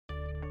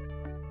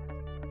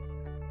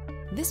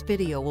This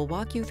video will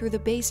walk you through the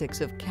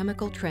basics of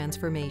chemical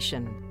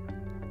transformation.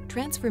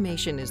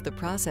 Transformation is the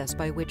process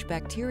by which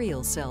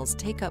bacterial cells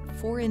take up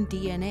foreign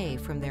DNA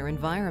from their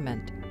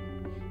environment.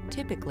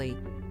 Typically,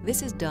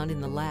 this is done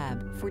in the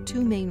lab for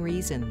two main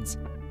reasons: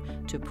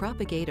 to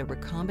propagate a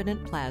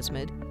recombinant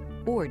plasmid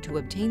or to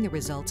obtain the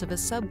results of a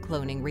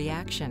subcloning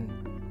reaction.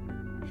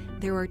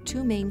 There are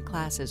two main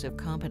classes of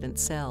competent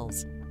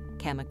cells: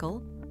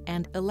 chemical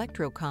and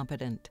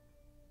electro-competent.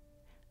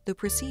 The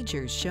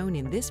procedures shown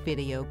in this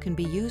video can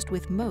be used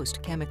with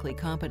most chemically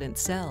competent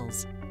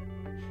cells.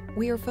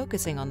 We are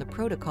focusing on the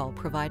protocol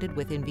provided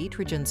with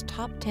Invitrogen's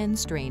top 10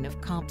 strain of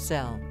comp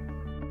cell.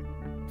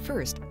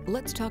 First,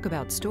 let's talk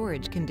about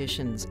storage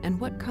conditions and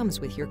what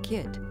comes with your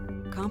kit.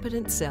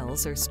 Competent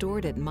cells are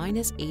stored at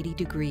 -80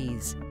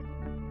 degrees.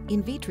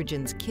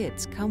 Invitrogen's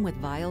kits come with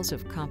vials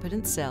of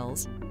competent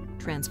cells,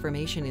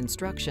 transformation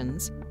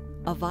instructions,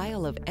 a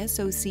vial of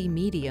S.O.C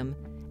medium,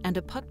 and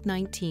a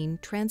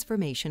PUC-19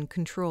 transformation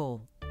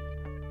control.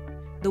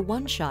 The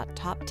one-shot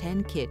top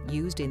 10 kit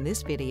used in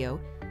this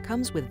video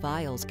comes with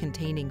vials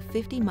containing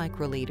 50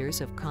 microliters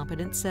of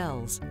competent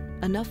cells,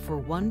 enough for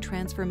one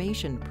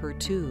transformation per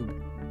tube.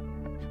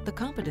 The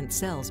competent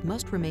cells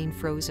must remain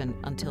frozen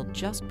until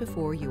just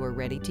before you are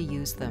ready to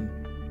use them.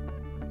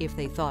 If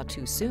they thaw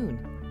too soon,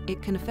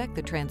 it can affect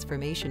the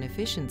transformation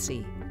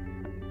efficiency.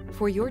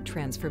 For your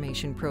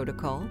transformation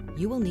protocol,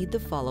 you will need the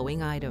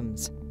following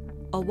items: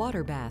 a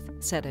water bath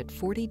set at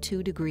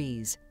 42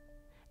 degrees,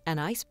 an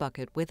ice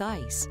bucket with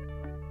ice,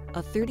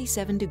 a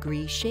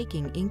 37-degree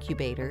shaking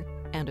incubator,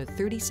 and a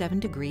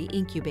 37-degree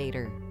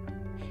incubator,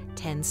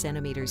 10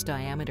 centimeters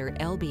diameter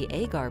LB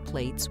agar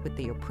plates with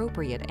the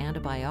appropriate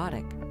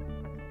antibiotic.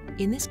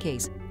 In this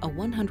case, a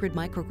 100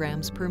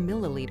 micrograms per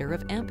milliliter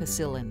of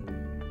ampicillin.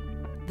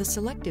 The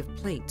selective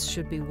plates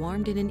should be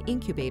warmed in an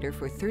incubator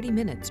for 30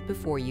 minutes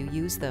before you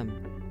use them.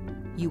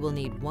 You will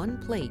need one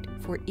plate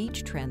for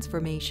each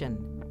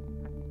transformation.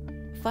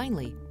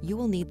 Finally, you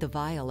will need the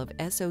vial of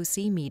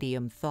S.O.C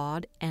medium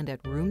thawed and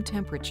at room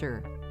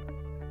temperature.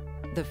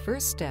 The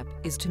first step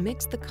is to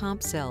mix the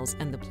comp cells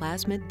and the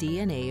plasmid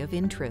DNA of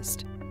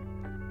interest.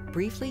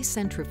 Briefly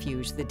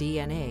centrifuge the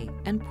DNA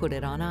and put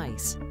it on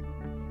ice.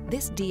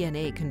 This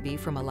DNA can be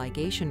from a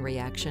ligation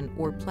reaction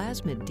or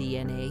plasmid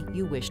DNA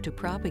you wish to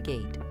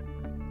propagate.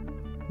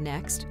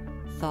 Next,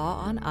 thaw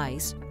on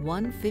ice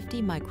one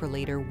 50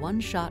 microliter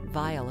one-shot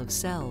vial of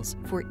cells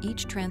for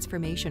each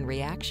transformation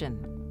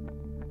reaction.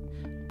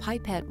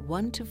 Pipette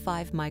 1 to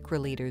 5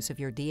 microliters of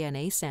your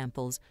DNA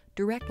samples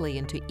directly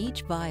into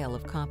each vial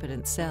of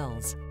competent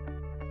cells.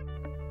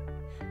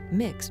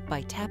 Mix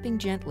by tapping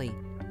gently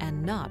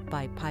and not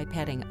by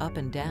pipetting up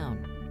and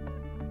down.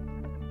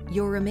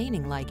 Your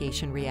remaining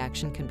ligation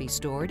reaction can be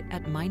stored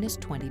at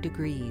 -20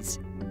 degrees.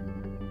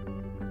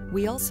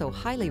 We also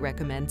highly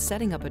recommend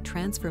setting up a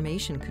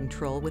transformation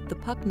control with the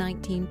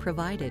PUC-19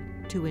 provided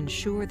to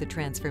ensure the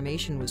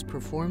transformation was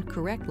performed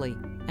correctly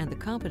and the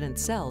competent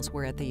cells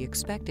were at the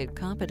expected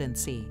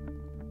competency.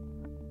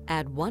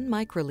 Add 1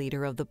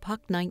 microliter of the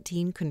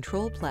PUC-19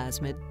 control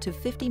plasmid to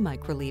 50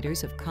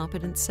 microliters of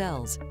competent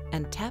cells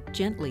and tap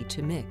gently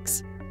to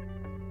mix.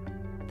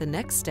 The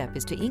next step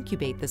is to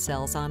incubate the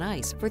cells on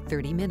ice for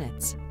 30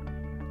 minutes.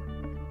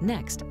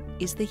 Next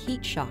is the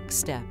heat shock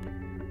step.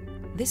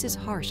 This is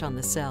harsh on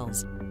the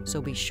cells,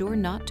 so be sure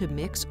not to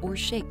mix or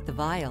shake the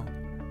vial.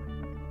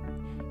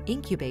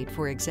 Incubate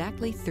for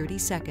exactly 30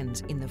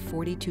 seconds in the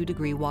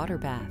 42-degree water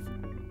bath.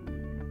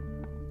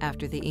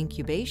 After the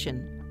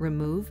incubation,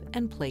 remove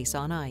and place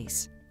on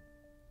ice.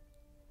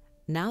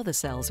 Now the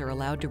cells are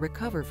allowed to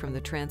recover from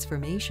the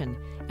transformation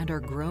and are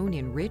grown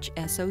in rich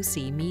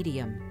S.O.C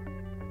medium.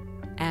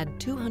 Add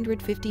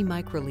 250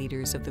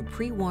 microliters of the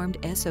pre-warmed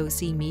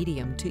S.O.C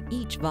medium to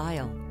each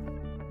vial.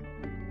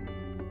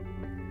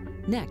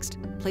 Next,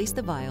 place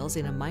the vials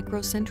in a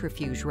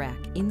microcentrifuge rack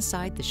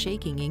inside the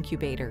shaking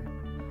incubator,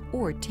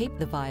 or tape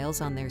the vials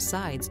on their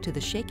sides to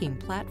the shaking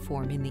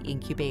platform in the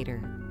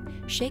incubator.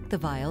 Shake the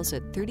vials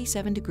at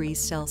 37 degrees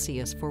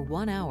Celsius for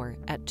 1 hour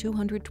at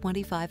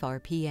 225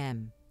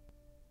 RPM.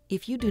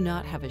 If you do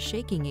not have a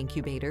shaking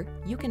incubator,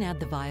 you can add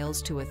the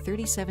vials to a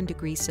 37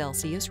 degrees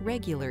Celsius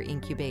regular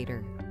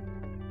incubator.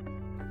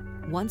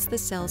 Once the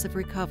cells have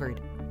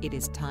recovered, it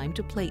is time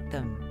to plate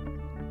them.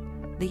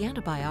 The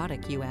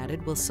antibiotic you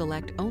added will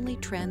select only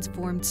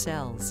transformed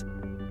cells.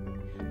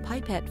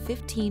 Pipette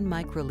 15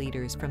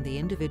 microliters from the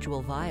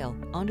individual vial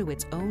onto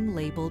its own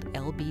labeled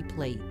LB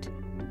plate.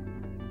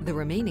 The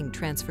remaining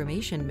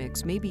transformation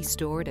mix may be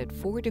stored at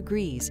 4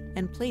 degrees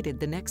and plated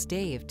the next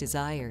day if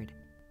desired.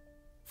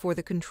 For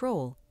the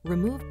control,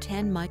 remove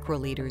 10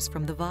 microliters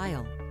from the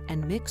vial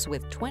and mix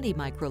with 20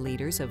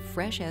 microliters of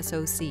fresh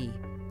S.O.C.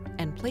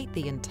 and plate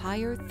the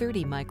entire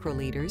 30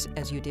 microliters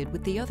as you did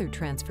with the other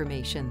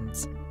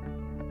transformations.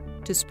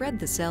 To spread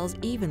the cells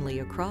evenly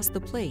across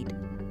the plate,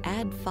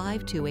 add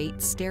 5 to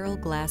 8 sterile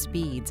glass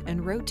beads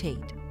and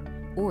rotate,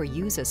 or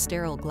use a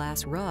sterile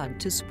glass rod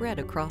to spread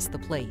across the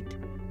plate.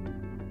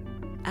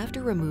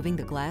 After removing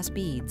the glass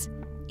beads,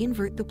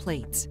 invert the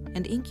plates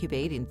and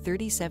incubate in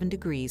 37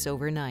 degrees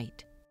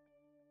overnight.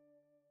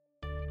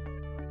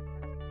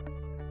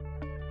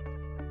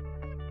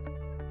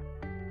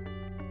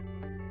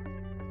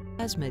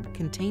 plasmid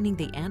containing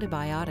the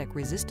antibiotic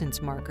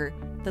resistance marker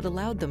that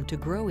allowed them to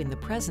grow in the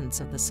presence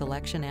of the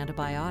selection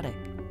antibiotic.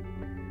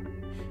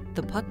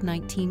 The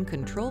PUC19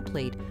 control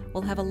plate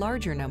will have a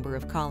larger number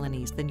of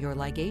colonies than your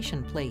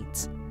ligation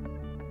plates.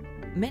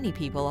 Many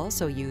people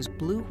also use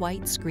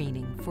blue-white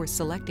screening for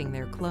selecting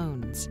their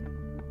clones.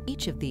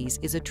 Each of these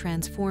is a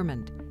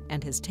transformant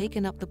and has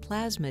taken up the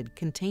plasmid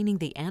containing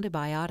the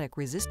antibiotic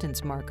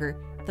resistance marker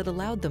that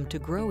allowed them to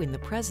grow in the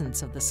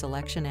presence of the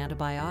selection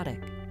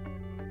antibiotic.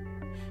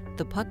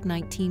 The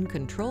PUC19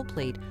 control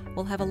plate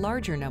will have a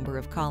larger number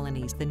of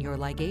colonies than your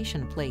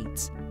ligation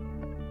plates.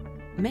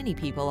 Many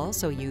people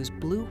also use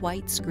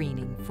blue-white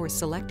screening for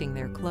selecting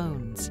their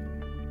clones.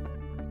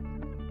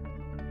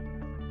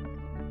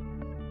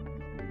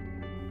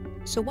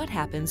 So what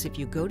happens if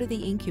you go to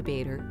the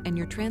incubator and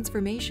your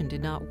transformation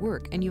did not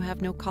work and you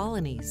have no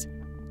colonies?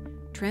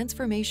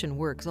 Transformation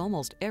works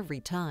almost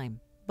every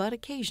time, but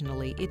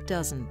occasionally it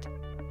doesn't.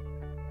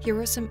 Here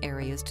are some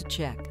areas to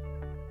check.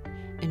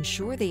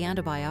 Ensure the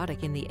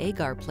antibiotic in the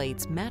agar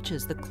plates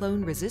matches the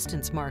clone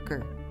resistance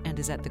marker and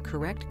is at the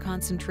correct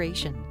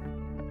concentration.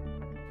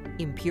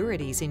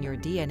 Impurities in your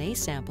DNA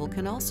sample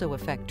can also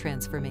affect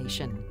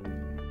transformation.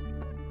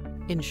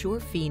 Ensure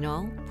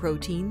phenol,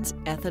 proteins,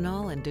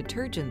 ethanol, and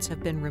detergents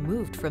have been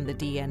removed from the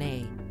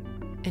DNA.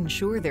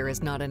 Ensure there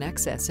is not an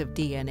excess of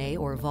DNA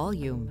or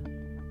volume.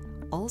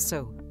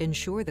 Also,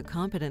 ensure the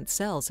competent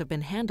cells have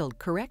been handled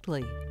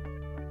correctly.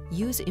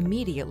 Use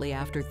immediately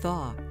after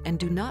thaw and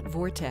do not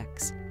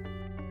vortex.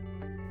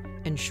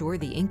 Ensure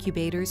the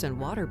incubators and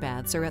water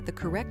baths are at the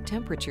correct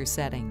temperature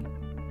setting.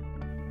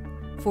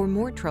 For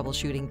more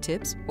troubleshooting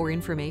tips or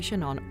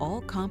information on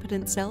all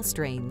competent cell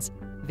strains,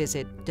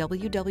 visit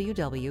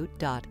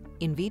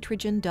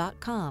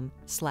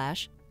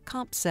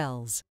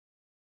www.invitrogen.com/compcells.